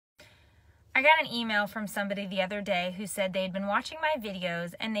I got an email from somebody the other day who said they'd been watching my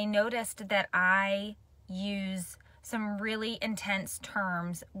videos and they noticed that I use some really intense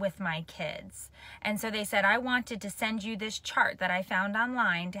terms with my kids. And so they said, I wanted to send you this chart that I found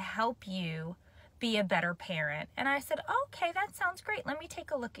online to help you be a better parent. And I said, okay, that sounds great. Let me take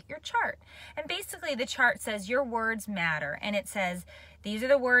a look at your chart. And basically the chart says your words matter. And it says, these are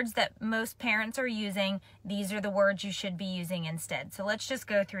the words that most parents are using. These are the words you should be using instead. So let's just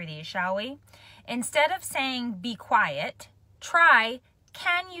go through these, shall we? Instead of saying be quiet, try,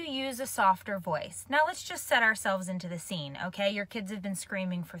 can you use a softer voice? Now let's just set ourselves into the scene, okay? Your kids have been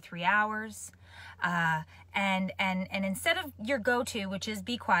screaming for 3 hours. And instead of your go-to, which is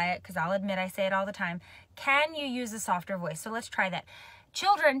be quiet, because I'll admit I say it all the time, can you use a softer voice? So let's try that.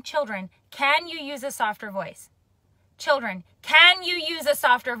 Children, can you use a softer voice? Children, can you use a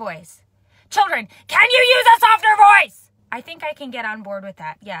softer voice? Children, can you use a softer voice? I think I can get on board with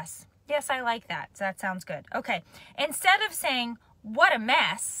that. Yes. Yes, I like that. So that sounds good. Okay. Instead of saying, what a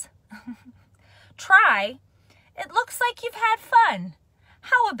mess, try, it looks like you've had fun.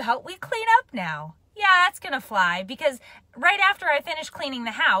 How about we clean up now? Yeah, that's going to fly, because right after I finish cleaning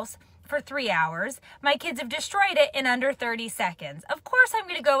the house for 3 hours, my kids have destroyed it in under 30 seconds. Of course, I'm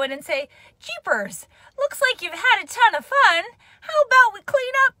going to go in and say, jeepers, looks like you've had a ton of fun. How about we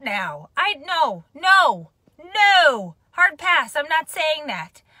clean up now? No. Hard pass. I'm not saying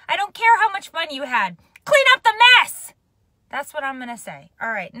that. I don't care how much fun you had. Clean up the mess. That's what I'm going to say.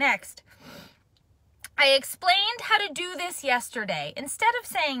 All right, next. I explained how to do this yesterday. Instead of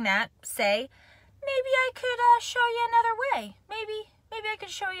saying that, say, maybe I could show you another way. Maybe I could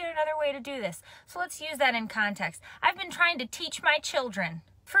show you another way to do this. So let's use that in context. I've been trying to teach my children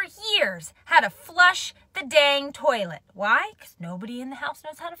for years how to flush the dang toilet. Why? Because nobody in the house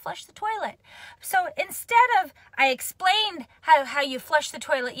knows how to flush the toilet. So instead of I explained how you flush the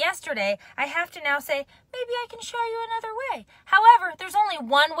toilet yesterday, I have to now say, maybe I can show you another way. However, there's only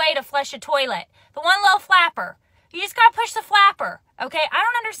one way to flush a toilet. The one little flapper. You just got to push the flapper, okay? I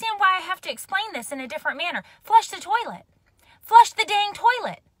don't understand why I have to explain this in a different manner. Flush the toilet. Flush the dang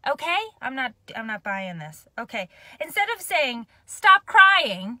toilet, okay? I'm not buying this. Okay. Instead of saying, stop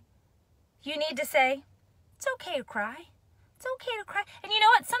crying, you need to say, it's okay to cry. It's okay to cry. And you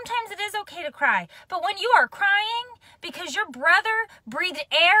know what? Sometimes it is okay to cry. But when you are crying because your brother breathed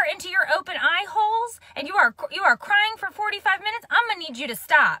air into your open eye holes and you are crying for 45 minutes, I'm going to need you to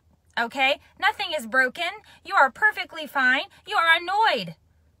stop. Okay? Nothing is broken. You are perfectly fine. You are annoyed.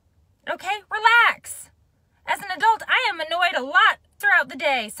 Okay? Relax. As an adult, I am annoyed a lot throughout the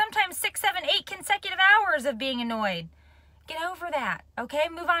day. Sometimes 6, 7, 8 consecutive hours of being annoyed. Get over that. Okay?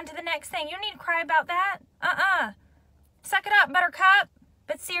 Move on to the next thing. You don't need to cry about that. Suck it up, buttercup.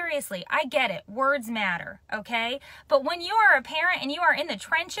 But seriously, I get it. Words matter. Okay? But when you are a parent and you are in the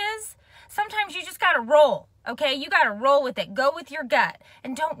trenches, sometimes you just got to roll. Okay, you got to roll with it. Go with your gut.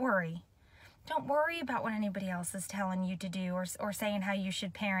 And don't worry. Don't worry about what anybody else is telling you to do or saying how you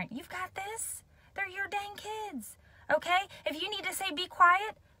should parent. You've got this. They're your dang kids. Okay? If you need to say be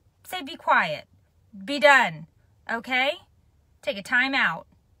quiet, say be quiet. Be done. Okay? Take a time out.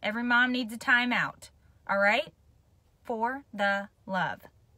 Every mom needs a time out. All right? For the love.